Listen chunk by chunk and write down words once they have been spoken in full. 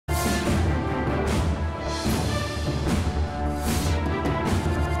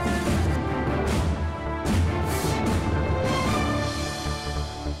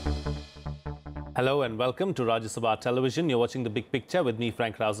Hello and welcome to Rajya Sabha Television. You're watching The Big Picture with me,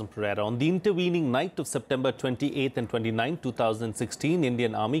 Frank Razam Pereira. On the intervening night of September 28 and 29, 2016,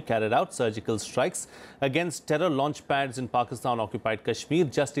 Indian Army carried out surgical strikes against terror launch pads in Pakistan-occupied Kashmir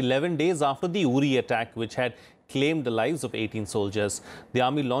just 11 days after the Uri attack, which had claimed the lives of 18 soldiers. The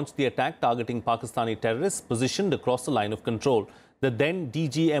Army launched the attack targeting Pakistani terrorists positioned across the line of control. The then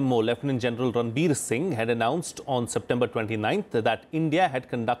DGMO, Lieutenant General Ranbir Singh, had announced on September 29th that India had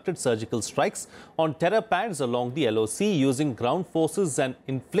conducted surgical strikes on terror pads along the LOC using ground forces and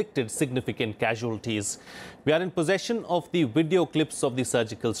inflicted significant casualties. We are in possession of the video clips of the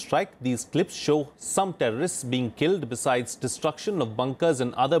surgical strike. These clips show some terrorists being killed besides destruction of bunkers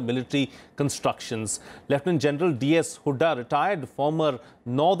and other military constructions. Lieutenant General D S Hooda, retired former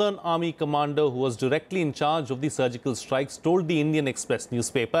Northern Army commander who was directly in charge of the surgical strikes, told the Indian Express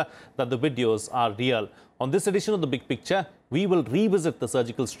newspaper that the videos are real. On this edition of The Big Picture, we will revisit the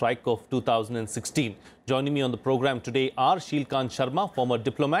surgical strike of 2016. Joining me on the program today are Shilkant Sharma, former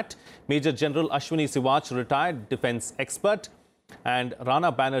diplomat, Major General Ashwini Sivach, retired defense expert, and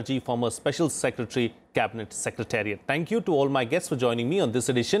Rana Banerjee, former Special Secretary, Cabinet Secretariat. Thank you to all my guests for joining me on this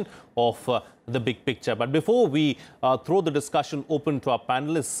edition of The Big Picture. But before we throw the discussion open to our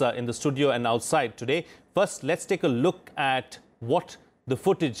panelists in the studio and outside today, first let's take a look at what the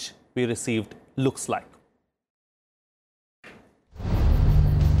footage we received looks like.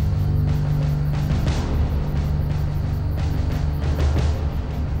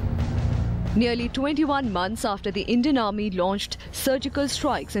 Nearly 21 months after the Indian Army launched surgical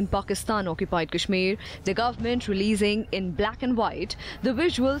strikes in Pakistan-occupied Kashmir, the government releasing in black and white the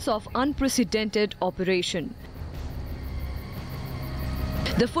visuals of unprecedented operation.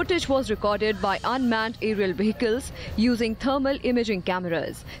 The footage was recorded by unmanned aerial vehicles using thermal imaging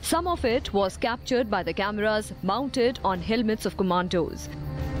cameras. Some of it was captured by the cameras mounted on helmets of commandos.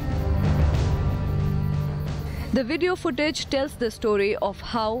 The video footage tells the story of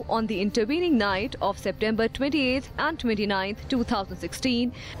how, on the intervening night of September 28th and 29th,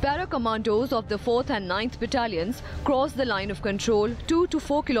 2016, para-commandos of the 4th and 9th Battalions crossed the line of control 2 to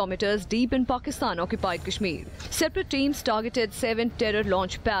 4 kilometers deep in Pakistan-occupied Kashmir. Separate teams targeted 7 terror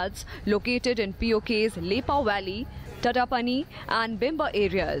launch pads located in POK's Lepa Valley, Tatapani and Bimba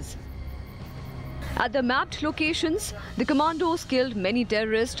areas. At the mapped locations, the commandos killed many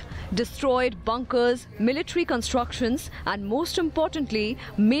terrorists, destroyed bunkers, military constructions, and most importantly,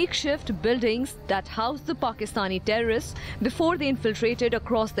 makeshift buildings that housed the Pakistani terrorists before they infiltrated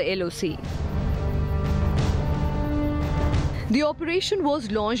across the LOC. The operation was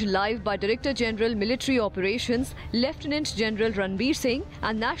launched live by Director General Military Operations Lieutenant General Ranbir Singh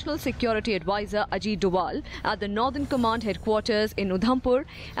and National Security Advisor Ajit Doval at the Northern Command Headquarters in Udhampur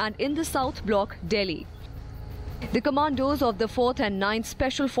and in the South Block, Delhi. The commandos of the 4th and 9th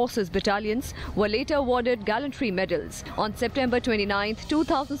Special Forces Battalions were later awarded gallantry medals. On September 29,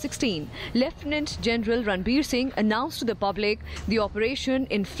 2016, Lieutenant General Ranbir Singh announced to the public the operation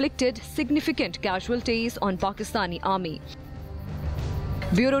inflicted significant casualties on Pakistani Army.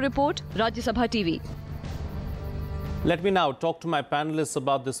 Bureau Report, Rajya Sabha TV. Let me now talk to my panelists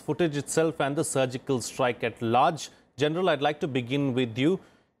about this footage itself and the surgical strike at large. General, I'd like to begin with you.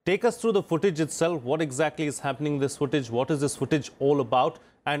 Take us through the footage itself. What exactly is happening in this footage? What is this footage all about?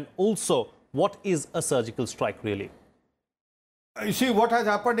 And also, what is a surgical strike really? You see, what has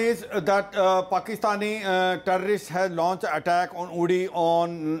happened is that Pakistani terrorists have launched an attack on Uri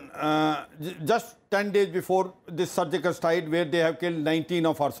on just 10 days before this surgical strike, where they have killed 19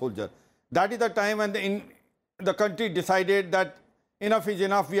 of our soldiers. That is the time when the country decided that enough is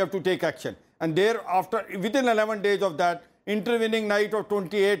enough, we have to take action. And thereafter, within 11 days of that, intervening night of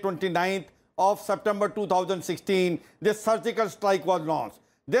 28th, 29th of September 2016, this surgical strike was launched.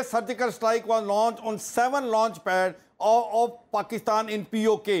 This surgical strike was launched on 7 launch pads of Pakistan in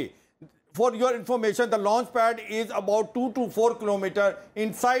POK. For your information, the launch pad is about 2 to 4 kilometers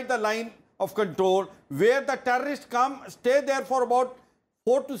inside the line of control, where the terrorists come, stay there for about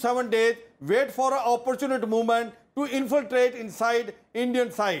 4 to 7 days, wait for an opportunity movement to infiltrate inside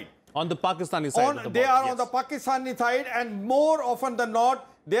Indian side. On the Pakistani side of the border, they are yes. On the Pakistani side, and more often than not,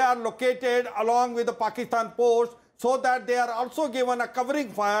 they are located along with the Pakistan post, so that they are also given a covering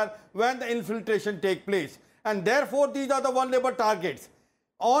fire when the infiltration takes place. And therefore, these are the vulnerable targets.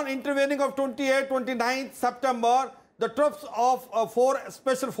 On intervening of 28th, 29th September, the troops of 4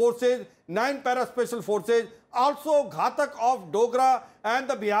 special forces, 9 para-special forces, also Ghatak of Dogra and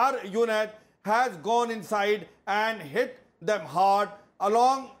the Bihar unit has gone inside and hit them hard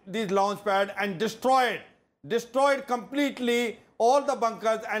along these launch pads and destroyed completely all the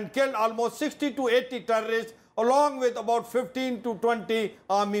bunkers and killed almost 60 to 80 terrorists along with about 15 to 20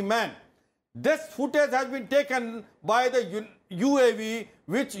 army men. This footage has been taken by the UAV,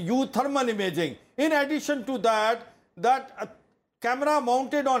 which use thermal imaging. In addition to that, a camera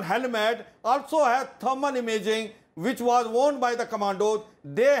mounted on helmet also has thermal imaging, which was worn by the commandos.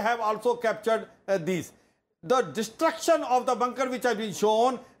 They have also captured these. The destruction of the bunker which has been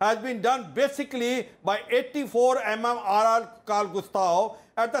shown has been done basically by 84 RR Carl Gustav.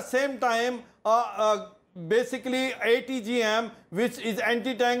 At the same time, basically ATGM, which is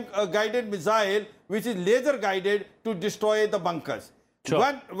anti-tank guided missile, which is laser guided to destroy the bunkers.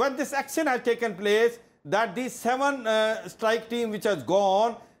 Sure. When this action has taken place, that these 7 strike team which has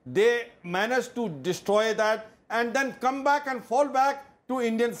gone, they managed to destroy that and then come back and fall back to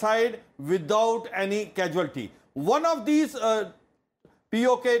Indian side without any casualty. One of these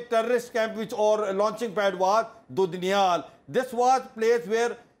POK terrorist camp which or launching pad was Dudnial. This was place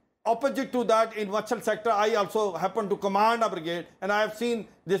where opposite to that in Vachal sector, I also happen to command a brigade and I have seen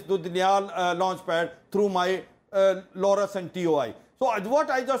this Dudnial launch pad through my Loras and TOI. So what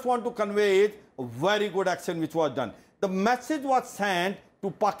I just want to convey is a very good action which was done. The message was sent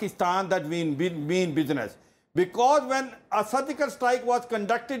to Pakistan that we mean business. Because when a surgical strike was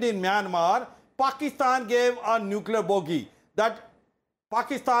conducted in Myanmar, Pakistan gave a nuclear bogey that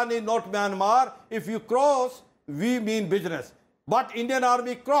Pakistan is not Myanmar. If you cross, we mean business. But Indian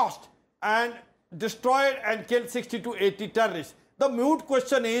army crossed and destroyed and killed 60 to 80 terrorists. The moot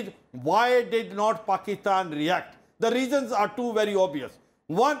question is, why did not Pakistan react? The reasons are two very obvious.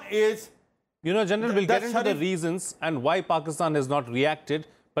 One is... You know, General, we'll get into the reasons and why Pakistan has not reacted.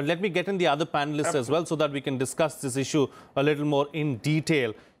 But let me get in the other panelists as well so that we can discuss this issue a little more in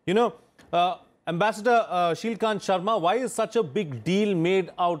detail. You know, Ambassador Shilkant Sharma, why is such a big deal made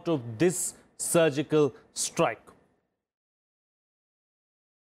out of this surgical strike?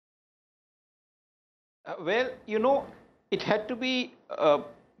 Well, you know, it had to be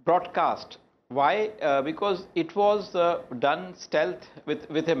broadcast. Why? Because it was done stealth,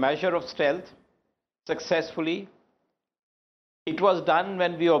 with a measure of stealth, successfully. It was done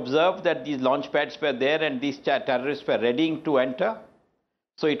when we observed that these launch pads were there and these terrorists were readying to enter.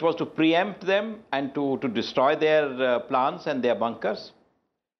 So it was to preempt them and to destroy their plants and their bunkers.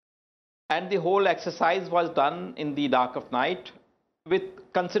 And the whole exercise was done in the dark of night with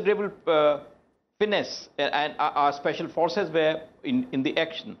considerable finesse, and our special forces were in the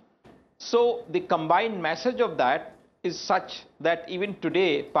action. So the combined message of that is such that even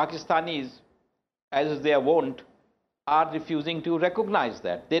today, Pakistanis, as is their wont, are refusing to recognize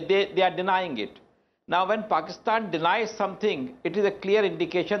that. They are denying it. Now, when Pakistan denies something, it is a clear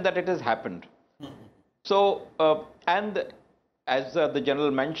indication that it has happened. So, and as the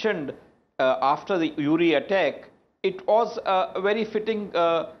General mentioned, after the Uri attack, it was a very fitting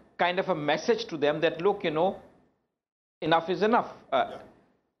kind of a message to them that, look, you know, enough is enough.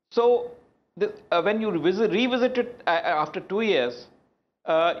 So, when you revisit it after 2 years,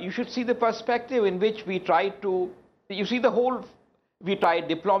 you should see the perspective in which we try to, you see the whole, we tried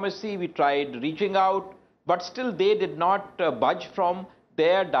diplomacy, we tried reaching out, but still they did not budge from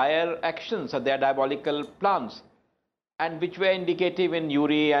their dire actions or their diabolical plans, and which were indicative in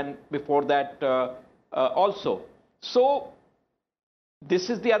Uri and before that also. So this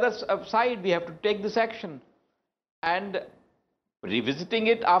is the other side, we have to take this action. And revisiting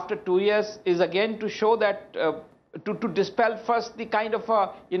it after 2 years is again to show that, to dispel first the kind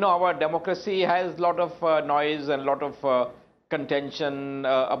of, you know, our democracy has a lot of noise and a lot of contention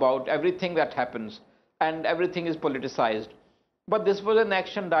about everything that happens, and everything is politicized. But this was an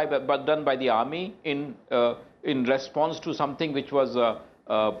action done by the army in response to something which was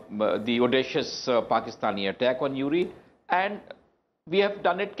the audacious Pakistani attack on Uri, and we have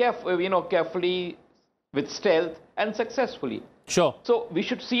done it carefully with stealth and successfully. Sure. So we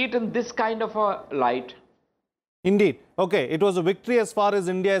should see it in this kind of a light. Indeed. Okay, it was a victory as far as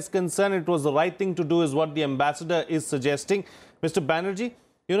India is concerned. It was the right thing to do is what the ambassador is suggesting. Mr. Banerjee,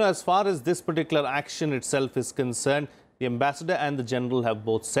 you know, as far as this particular action itself is concerned, the ambassador and the general have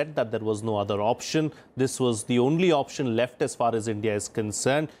both said that there was no other option. This was the only option left as far as India is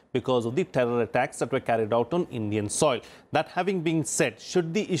concerned because of the terror attacks that were carried out on Indian soil. That having been said,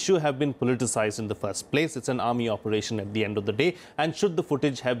 should the issue have been politicized in the first place? It's an army operation at the end of the day. And should the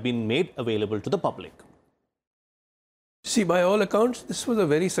footage have been made available to the public? See, by all accounts, this was a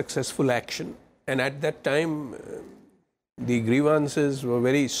very successful action. And at that time, the grievances were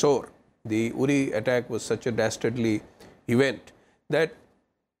very sore. The Uri attack was such a dastardly event that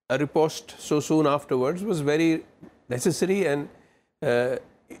a riposte so soon afterwards was very necessary, and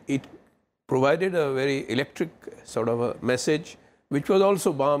it provided a very electric sort of a message, which was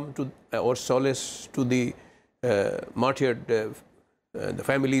also balm to or solace to the martyred the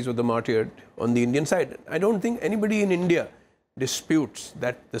families of the martyred on the Indian side. I don't think anybody in India disputes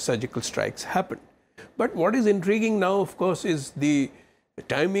that the surgical strikes happened. But what is intriguing now, of course, is the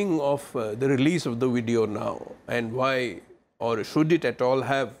timing of the release of the video now, and why, or should it at all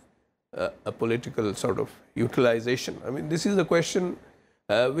have a political sort of utilization. I mean, this is a question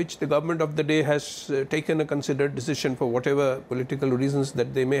which the government of the day has taken a considered decision for whatever political reasons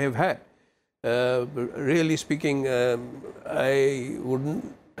that they may have had. Really speaking, I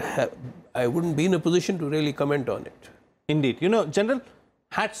wouldn't be in a position to really comment on it. Indeed. You know, General,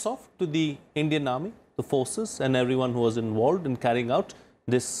 hats off to the Indian Army, the forces and everyone who was involved in carrying out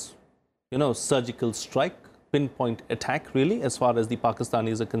this, you know, surgical strike, pinpoint attack really, as far as the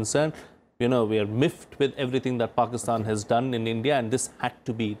Pakistanis are concerned. You know, we are miffed with everything that Pakistan has done in India, and this had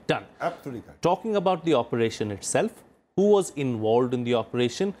to be done. Absolutely. Talking about the operation itself, who was involved in the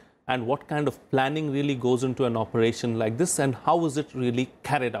operation, and what kind of planning really goes into an operation like this, and how is it really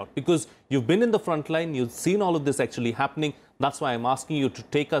carried out? Because you've been in the front line, you've seen all of this actually happening. That's why I'm asking you to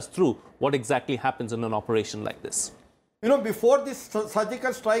take us through what exactly happens in an operation like this. You know, before this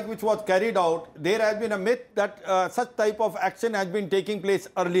surgical strike which was carried out, there has been a myth that such type of action has been taking place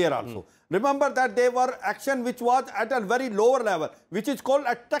earlier also. Remember that there were action which was at a very lower level, which is called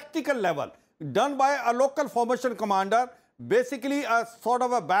a tactical level, done by a local formation commander. Basically, a sort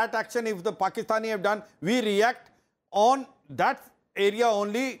of a bat action if the Pakistani have done, we react on that area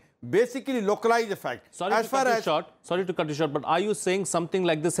only, basically localized effect. Sorry to cut you short, but are you saying something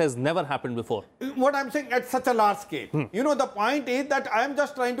like this has never happened before? What I'm saying, at such a large scale. You know, the point is that I am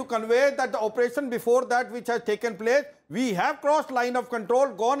just trying to convey that the operation before that which has taken place, we have crossed line of control,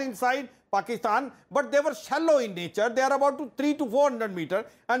 gone inside Pakistan, but they were shallow in nature. They are about 300 to 400 meters,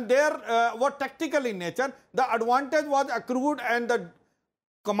 and they were tactical in nature. The advantage was accrued, and the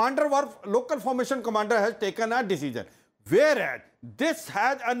commander, local formation commander, has taken a decision. Whereas this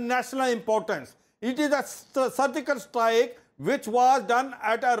has a national importance. It is a surgical strike which was done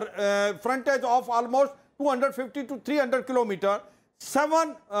at a frontage of almost 250 to 300 kilometers.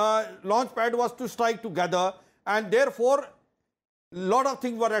 7 launch pad was to strike together, and therefore a lot of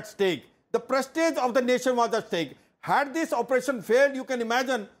things were at stake. The prestige of the nation was at stake. Had this operation failed, you can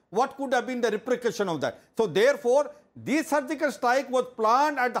imagine what could have been the repercussion of that. So therefore, this surgical strike was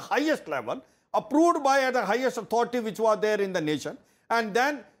planned at the highest level, approved by the highest authority which was there in the nation, and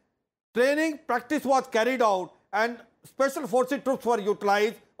then training practice was carried out, and special forces troops were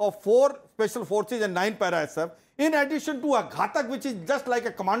utilized of 4 special forces and 9 para-SF, in addition to a Ghatak, which is just like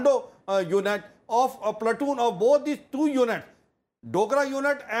a commando unit of a platoon of both these 2 units, Dogra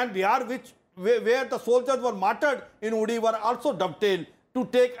unit and Bihar, where the soldiers were martyred in Uri, were also dovetailed to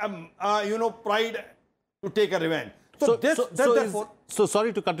take pride, to take a revenge. So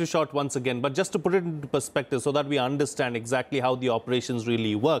sorry to cut you short once again, but just to put it into perspective so that we understand exactly how the operations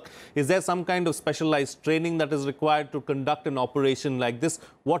really work, is there some kind of specialized training that is required to conduct an operation like this?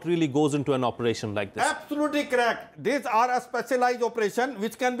 What really goes into an operation like this? Absolutely correct. These are a specialized operation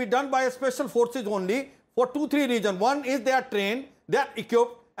which can be done by special forces only for 2-3 reasons. One is they are trained, they are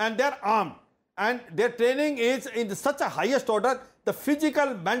equipped, and they are armed. And their training is in such a highest order, the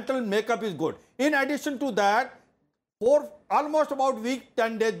physical, mental makeup is good. In addition to that, for almost about a week,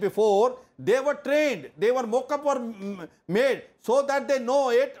 10 days before, they were trained, mock-up were made so that they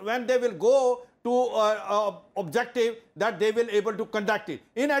know it when they will go to objective, that they will able to conduct it.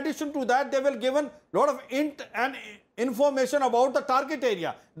 In addition to that, they will given lot of information about the target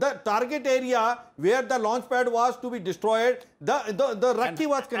area. The target area where the launch pad was to be destroyed, the recce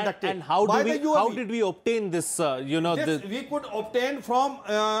was conducted. And how did we obtain this, This we could obtain from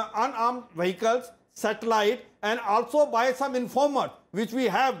unarmed vehicles, satellite, and also by some informers which we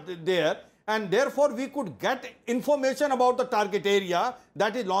have there, and therefore we could get information about the target area,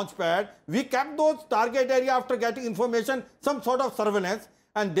 that is launch pad. We kept those target area after getting information, some sort of surveillance,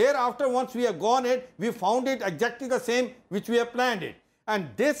 and thereafter once we have gone it, we found it exactly the same which we have planned it. And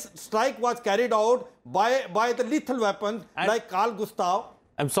this strike was carried out by the lethal weapons like Carl Gustav.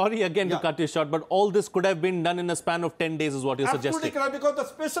 I'm sorry again to cut you short, but all this could have been done in a span of 10 days is what you're suggesting. Absolutely correct, because the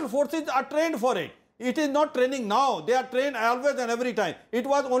special forces are trained for it. It is not training now. They are trained always and every time. It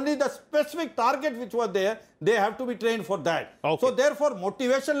was only the specific target which was there. They have to be trained for that. Okay. So therefore,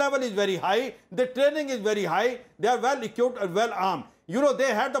 motivation level is very high. The training is very high. They are well equipped and well armed. You know,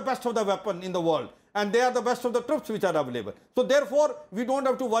 they have the best of the weapon in the world. And they are the best of the troops which are available. So therefore, we don't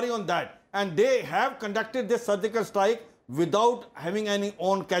have to worry on that. And they have conducted this surgical strike without having any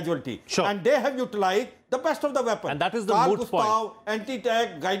own casualty. Sure. And they have utilized the best of the weapons. And that is the moot point.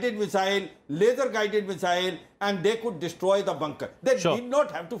 Anti-tank guided missile, laser guided missile, and they could destroy the bunker. They did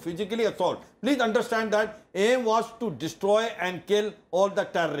not have to physically assault. Please understand that aim was to destroy and kill all the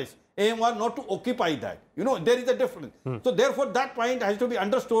terrorists. Aim was not to occupy that. You know, there is a difference. So therefore, that point has to be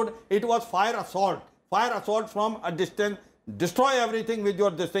understood. It was fire assault. Fire assault from a distance, destroy everything with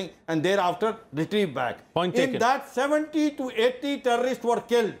your this thing, and thereafter retrieve back. Point taken. In that, 70 to 80 terrorists were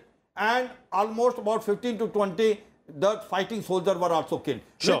killed, and almost about 15 to 20 the fighting soldiers were also killed.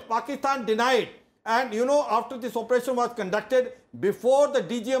 Which Pakistan denied. And you know, after this operation was conducted, before the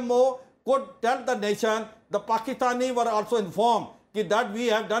DGMO could tell the nation, the Pakistani were also informed that we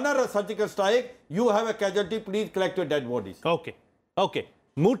have done a surgical strike, you have a casualty, please collect your dead bodies. Okay. Okay.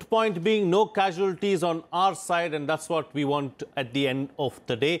 Moot point being no casualties on our side, and that's what we want at the end of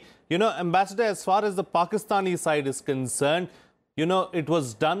the day. You know, Ambassador, as far as the Pakistani side is concerned, you know, it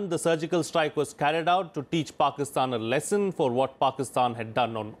was done, the surgical strike was carried out to teach Pakistan a lesson for what Pakistan had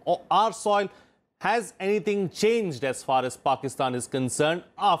done on our soil. Has anything changed as far as Pakistan is concerned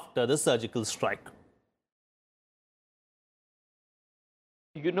after the surgical strike?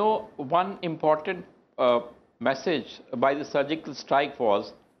 You know, one important message by the surgical strike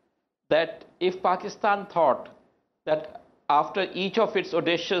was that if Pakistan thought that after each of its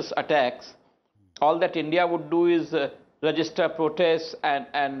audacious attacks, all that India would do is register protests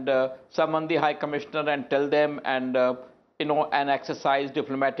and summon the High Commissioner and tell them and, you know, and exercise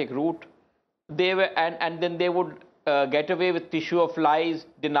diplomatic route, they were, and then they would get away with tissue of lies,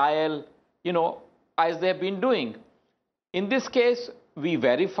 denial, you know, as they have been doing. In this case, we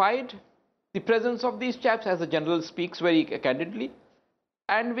verified the presence of these chaps, as the General speaks very candidly,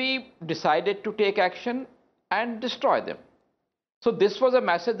 and we decided to take action and destroy them. So this was a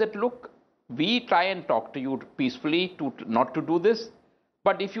message that, look, we try and talk to you peacefully to not to do this,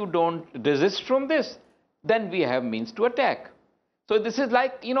 but if you don't resist from this, then we have means to attack. So this is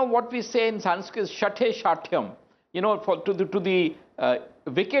like, you know, what we say in Sanskrit, shate shatyam. You know, to the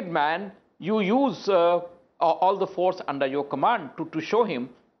wicked man, you use all the force under your command to show him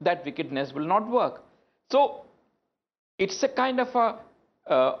that wickedness will not work. So it's a kind of a,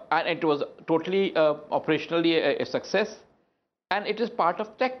 and it was totally operationally a success, and it is part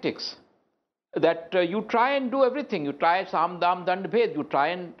of tactics that you try and do everything. You try sam dam dand bhed. You try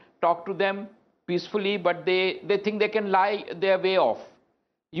and talk to them peacefully, but they think they can lie their way off.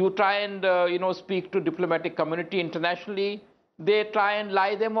 You try and you know, speak to diplomatic community internationally. They try and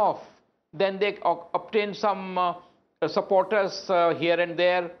lie them off. Then they obtain some supporters here and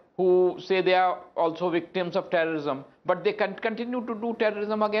there who say they are also victims of terrorism, but they can continue to do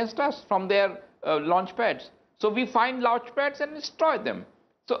terrorism against us from their launch pads. So we find launch pads and destroy them.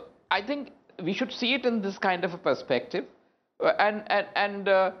 So I think we should see it in this kind of a perspective.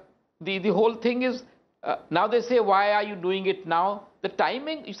 The whole thing is, now they say, why are you doing it now? The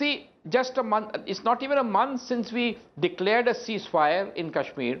timing, you see, just a month, it's not even a month since we declared a ceasefire in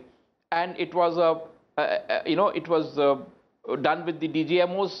Kashmir, and it was you know, it was done with the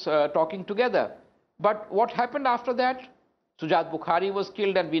DGMOs talking together. But what happened after that? Sujat Bukhari was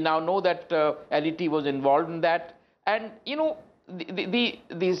killed, and we now know that LET was involved in that. And, you know,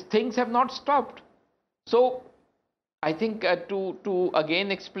 these things have not stopped. So I think to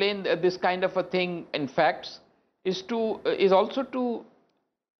again explain this kind of a thing in facts is also to,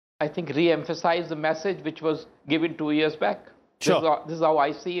 I think, re-emphasize the message which was given 2 years back. Sure. This is how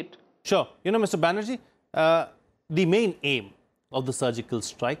I see it. Sure. You know, Mr. Banerjee, the main aim of the surgical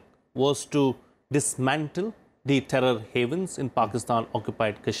strike was to dismantle the terror havens in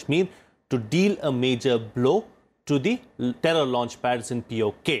Pakistan-occupied Kashmir, to deal a major blow to the terror launch pads in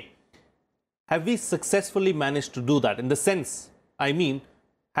POK. Have we successfully managed to do that? In the sense, I mean,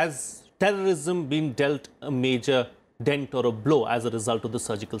 has terrorism been dealt a major dent or a blow as a result of the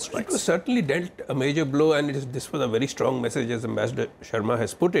surgical strikes? It was certainly dealt a major blow, and this was a very strong message, as Ambassador Sharma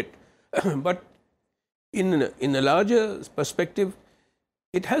has put it. But in a larger perspective,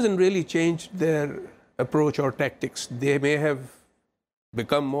 it hasn't really changed their approach or tactics. They may have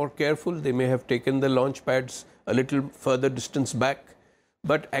become more careful. They may have taken the launch pads a little further distance back.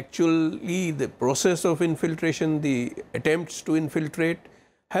 But actually, the process of infiltration, the attempts to infiltrate,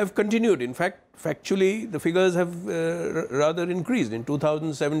 have continued. In fact, factually, the figures have rather increased. In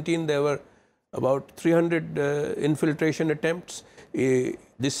 2017, there were about 300 infiltration attempts.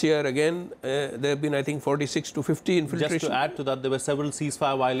 This year, again, there have been, I think, 46 to 50 infiltrations. Just to add to that, there were several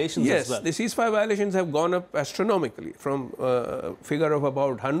ceasefire violations as well. Yes, the ceasefire violations have gone up astronomically. From a figure of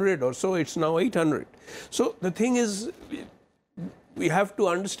about 100 or so, it's now 800. So the thing is, we have to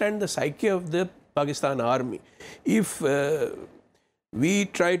understand the psyche of the Pakistan army. If we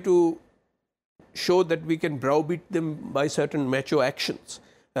try to show that we can browbeat them by certain macho actions,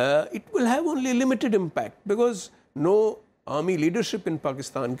 it will have only limited impact, because no army leadership in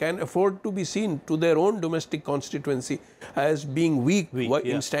Pakistan can afford to be seen to their own domestic constituency as being weak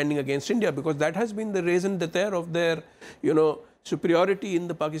in standing against India, because that has been the raison d'etre of their, superiority in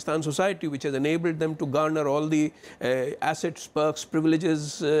the Pakistan society, which has enabled them to garner all the assets, perks,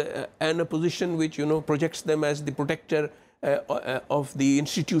 privileges, and a position which, projects them as the protector of the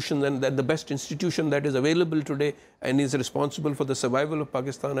institution, and the best institution that is available today and is responsible for the survival of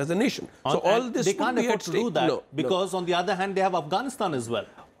Pakistan as a nation. So all this they can't afford to do that, because on the other hand they have Afghanistan as well.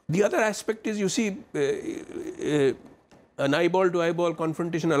 The other aspect is, you see, an eyeball to eyeball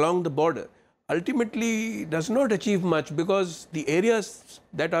confrontation along the border ultimately does not achieve much, because the areas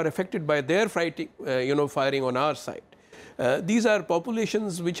that are affected by their fighting, firing on our side, these are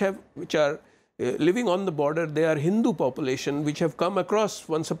populations which are living on the border. They are Hindu population which have come across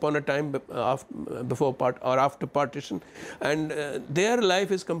once upon a time after partition, and their life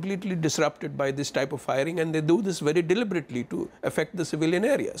is completely disrupted by this type of firing, and they do this very deliberately to affect the civilian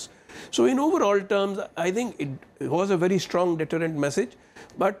areas. So in overall terms, I think it was a very strong deterrent message,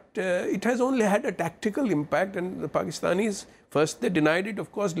 but it has only had a tactical impact, and the Pakistanis, first they denied it,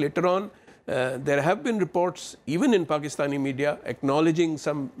 of course. Later on, there have been reports, even in Pakistani media, acknowledging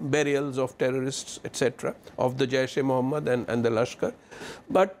some burials of terrorists, etc., of the Jaish-e-Mohammed and the Lashkar.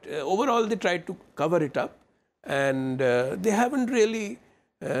 But overall, they tried to cover it up, and they haven't really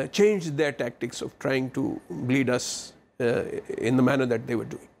changed their tactics of trying to bleed us in the manner that they were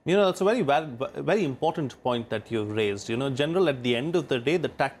doing. It's a very important point that you've raised. General, at the end of the day,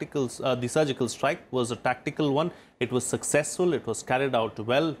 the surgical strike was a tactical one. It was successful. It was carried out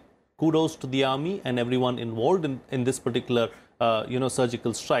well. Kudos to the army and everyone involved in this particular,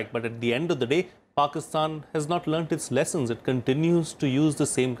 surgical strike. But at the end of the day, Pakistan has not learnt its lessons. It continues to use the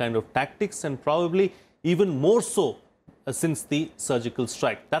same kind of tactics, and probably even more so since the surgical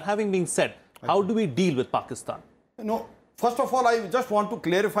strike. That having been said, how do we deal with Pakistan? First of all, I just want to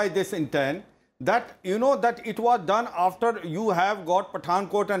clarify this intent, that that it was done after you have got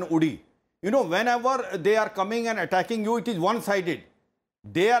Pathankot and Uri. Whenever they are coming and attacking you, it is one-sided.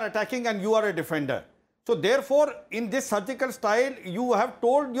 They are attacking and you are a defender. So therefore, in this surgical style, you have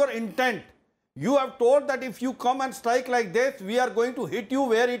told your intent. You have told that if you come and strike like this, we are going to hit you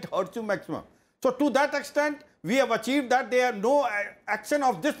where it hurts you maximum. So to that extent, we have achieved that. There are no action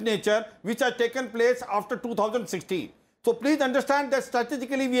of this nature which has taken place after 2016. So please understand that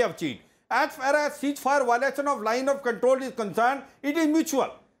strategically we have achieved. As far as ceasefire violation of line of control is concerned, it is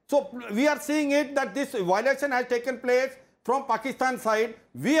mutual. So we are seeing it that this violation has taken place from Pakistan side.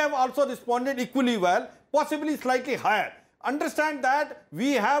 We have also responded equally well, possibly slightly higher. Understand that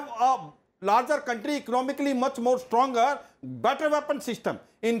we have a larger country, economically much more stronger, better weapon system.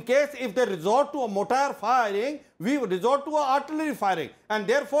 In case if they resort to a mortar firing, we resort to a artillery firing, and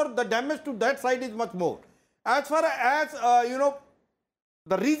therefore the damage to that side is much more. As far as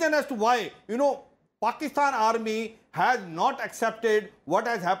the reason as to why Pakistan army has not accepted what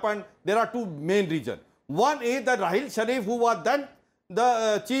has happened, there are two main reasons. One is that Rahil Sharif, who was then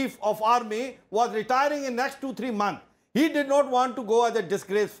the chief of army, was retiring in next 2-3 months. He did not want to go as a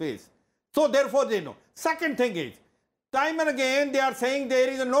disgrace face. So therefore they know. Second thing is, time and again they are saying there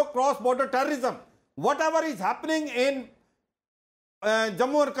is no cross-border terrorism. Whatever is happening in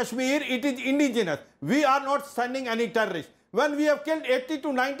Jammu and Kashmir, it is indigenous. We are not sending any terrorists. When we have killed 80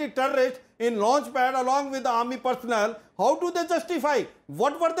 to 90 terrorists in launch pad along with the army personnel, how do they justify?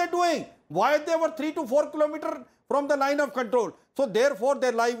 What were they doing? Why they were 3 to 4 kilometers from the line of control? So therefore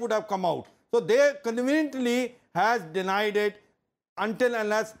their life would have come out. So they conveniently has denied it until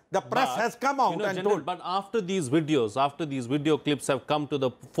unless the press has come out and General, told. But after these videos, after these video clips have come to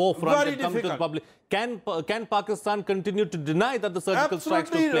the forefront and come to the public, can Pakistan continue to deny that the surgical strikes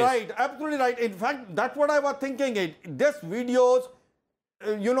took place? Absolutely right. In fact, that's what I was thinking. This videos,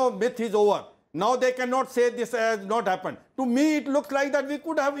 myth is over. Now they cannot say this has not happened. To me, it looks like that we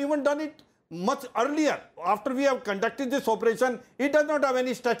could have even done it much earlier. After we have conducted this operation, it does not have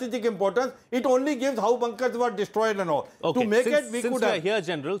any strategic importance. It only gives how bunkers were destroyed and all. Okay. To make it, we could have. Since we are here,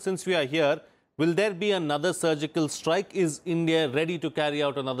 General, since we are here, will there be another surgical strike? Is India ready to carry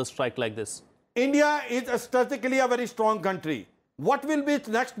out another strike like this? India is strategically a very strong country. What will be its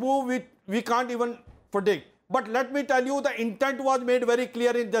next move, we can't even predict. But let me tell you, the intent was made very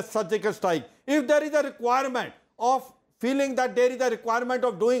clear in this surgical strike. If there is a requirement of feeling that there is a requirement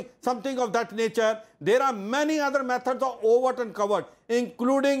of doing something of that nature, there are many other methods of overt and covert,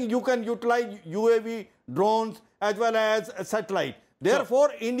 including you can utilize UAV, drones, as well as satellite.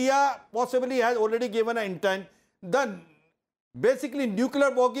 Therefore, India possibly has already given an intent. The basically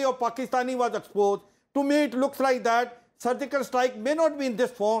nuclear bogey of Pakistani was exposed. To me, it looks like that surgical strike may not be in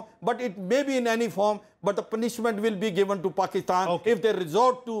this form, but it may be in any form, but the punishment will be given to Pakistan if they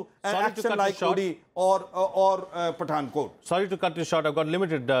resort to an action like Uri or Pathankot. Sorry to cut you short. I've got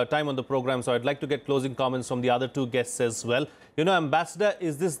limited time on the program, so I'd like to get closing comments from the other two guests as well. You know, Ambassador,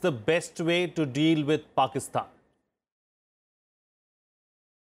 is this the best way to deal with Pakistan?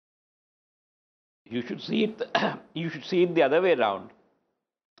 You should see it. You should see it the other way around.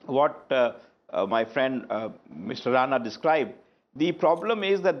 What my friend Mr. Rana described. The problem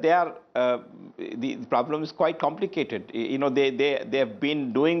is that they are. The problem is quite complicated. You know, they have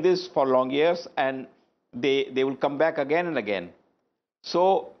been doing this for long years, and they will come back again and again.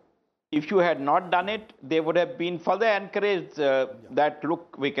 So, if you had not done it, they would have been further encouraged that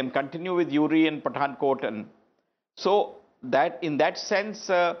look, we can continue with Uri and Pathankot, and so that in that sense.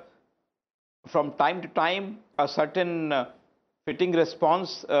 From time to time, a certain fitting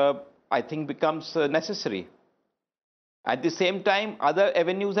response, I think, becomes necessary. At the same time, other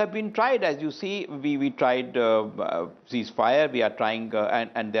avenues have been tried. As you see, we tried ceasefire. We are trying,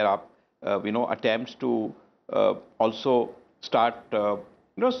 and there are, attempts to also start,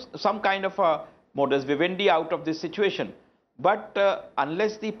 some kind of a modus vivendi out of this situation. But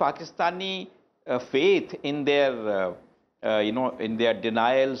unless the Pakistani faith in their in their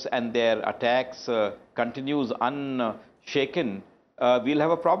denials and their attacks continues unshaken, we'll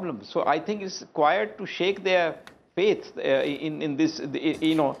have a problem. So I think it's required to shake their faith in this,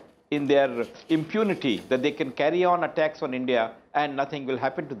 in their impunity, that they can carry on attacks on India and nothing will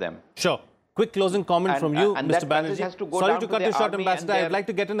happen to them. Sure. Quick closing comment from you, Mr. Banerjee. Sorry to cut you short, Ambassador. I'd like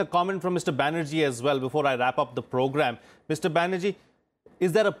to get in a comment from Mr. Banerjee as well before I wrap up the program. Mr. Banerjee,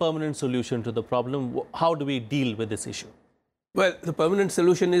 is there a permanent solution to the problem? How do we deal with this issue? Well, the permanent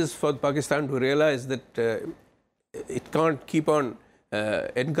solution is for Pakistan to realize that it can't keep on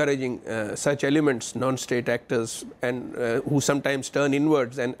encouraging such elements, non-state actors, and who sometimes turn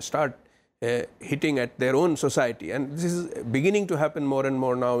inwards and start hitting at their own society. And this is beginning to happen more and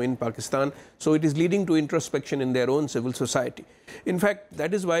more now in Pakistan. So it is leading to introspection in their own civil society. In fact,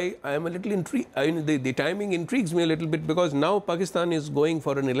 that is why I am a little intrigued. The timing intrigues me a little bit, because now Pakistan is going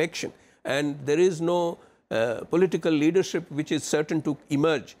for an election and there is no political leadership which is certain to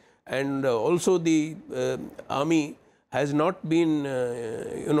emerge, and also the army has not been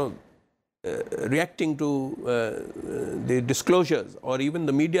reacting to the disclosures, or even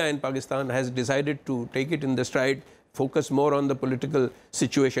the media in Pakistan has decided to take it in the stride, focus more on the political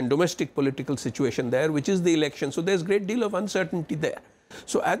situation, domestic political situation there, which is the election. So there's a great deal of uncertainty there.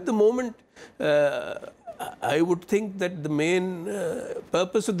 So at the moment, I would think that the main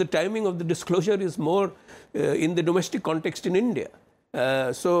purpose of the timing of the disclosure is more in the domestic context in India.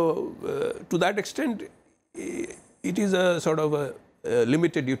 To that extent, it is a sort of a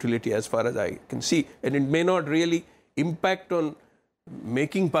limited utility as far as I can see, and it may not really impact on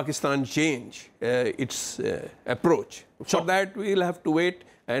making Pakistan change its approach. For that, we'll have to wait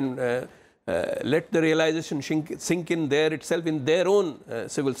and let the realization sink in there itself in their own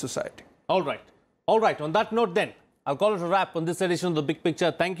civil society. All right. All right. On that note then, I'll call it a wrap on this edition of The Big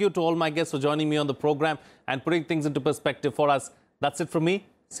Picture. Thank you to all my guests for joining me on the program and putting things into perspective for us. That's it from me.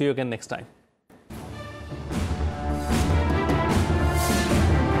 See you again next time.